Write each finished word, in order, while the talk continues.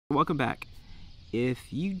Welcome back.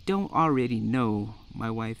 If you don't already know,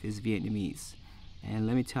 my wife is Vietnamese, and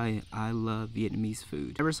let me tell you, I love Vietnamese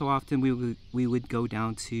food. Ever so often we would go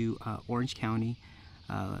down to Orange County,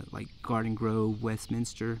 like Garden Grove,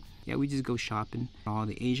 Westminster. Yeah, we just go shopping all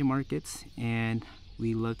the Asian markets, and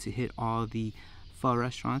we love to hit all the pho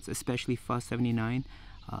restaurants, especially Pho 79.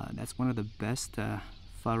 That's one of the best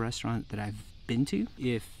pho restaurants that I've been to.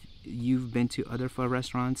 If you've been to other pho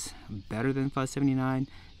restaurants better than Pho 79,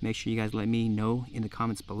 make sure you guys let me know in the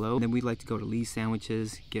comments below. And then we'd like to go to Lee's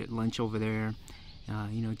Sandwiches, get lunch over there.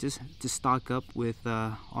 You know, just stock up with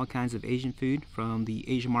all kinds of Asian food from the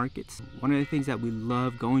Asian markets. One of the things that we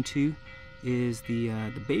love going to is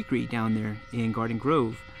the bakery down there in Garden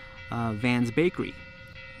Grove, Van's Bakery.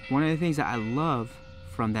 One of the things that I love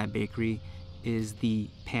from that bakery is the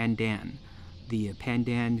pandan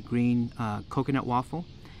green coconut waffle,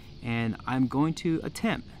 and I'm going to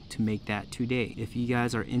attempt to make that today. If you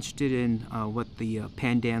guys are interested in what the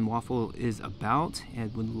pandan waffle is about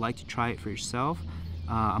and would like to try it for yourself,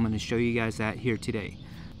 I'm going to show you guys that here today.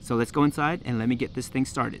 So let's go inside and let me get this thing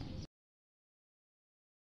started.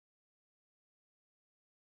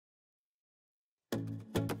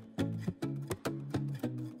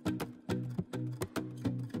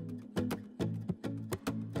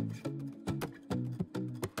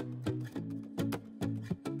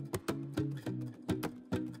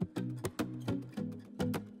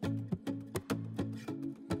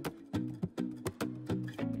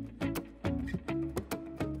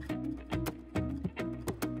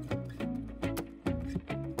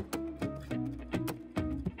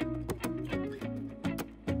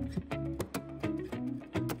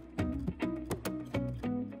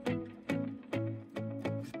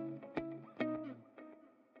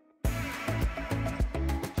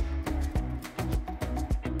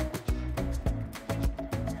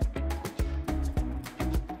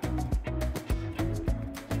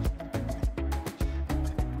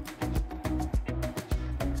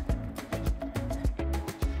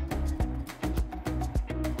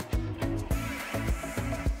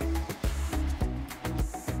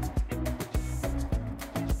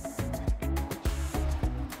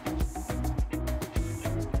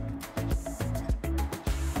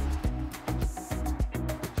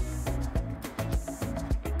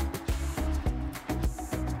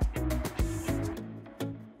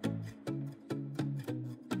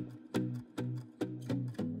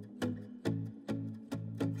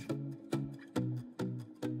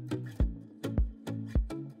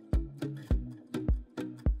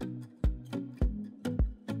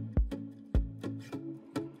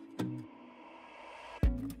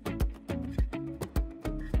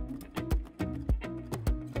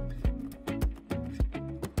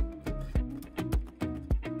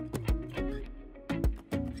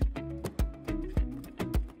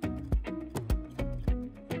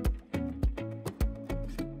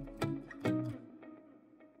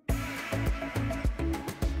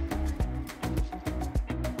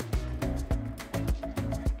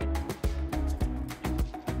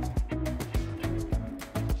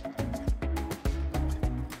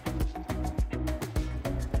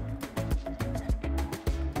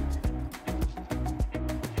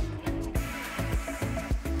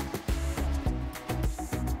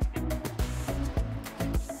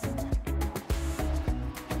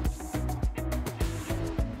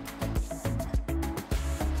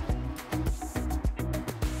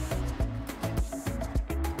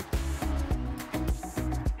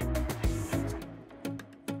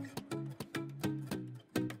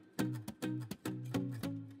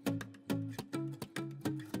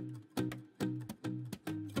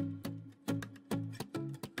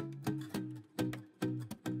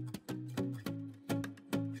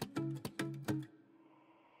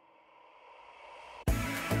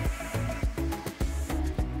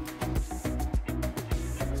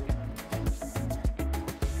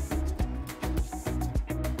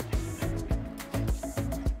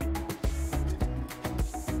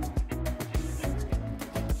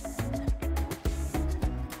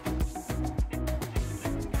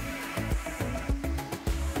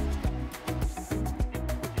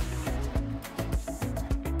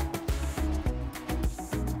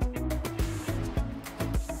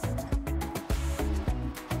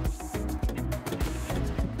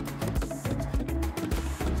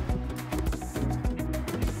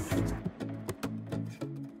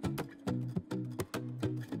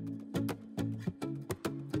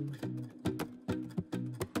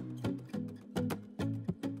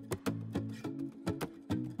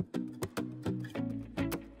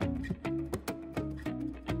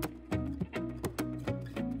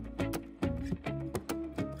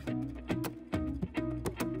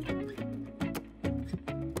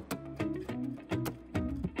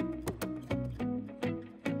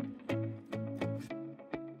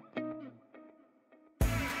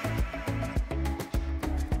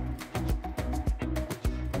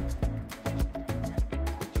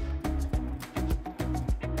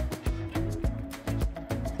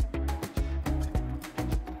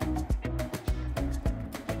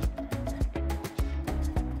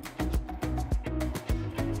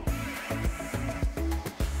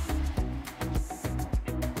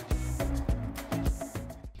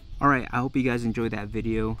 Alright, I hope you guys enjoyed that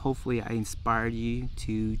video. Hopefully I inspired you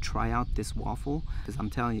to try out this waffle, because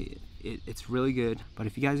I'm telling you, it's really good. But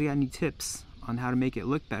if you guys got any tips on how to make it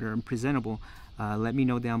look better and presentable, let me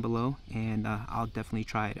know down below, and I'll definitely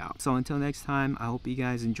try it out. So until next time, I hope you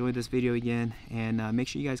guys enjoyed this video again, and make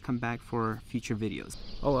sure you guys come back for future videos.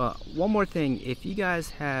 Oh, one more thing, if you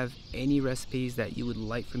guys have any recipes that you would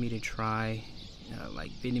like for me to try,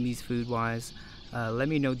 like Vietnamese food wise, let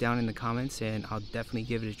me know down in the comments, and I'll definitely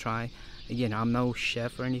give it a try. Again, I'm no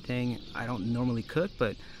chef or anything, I don't normally cook,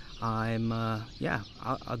 but yeah,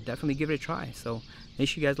 I'll definitely give it a try. So make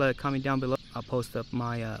sure you guys let a comment down below. I'll post up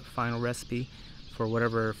my final recipe for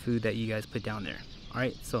whatever food that you guys put down there.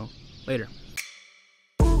 Alright, so later.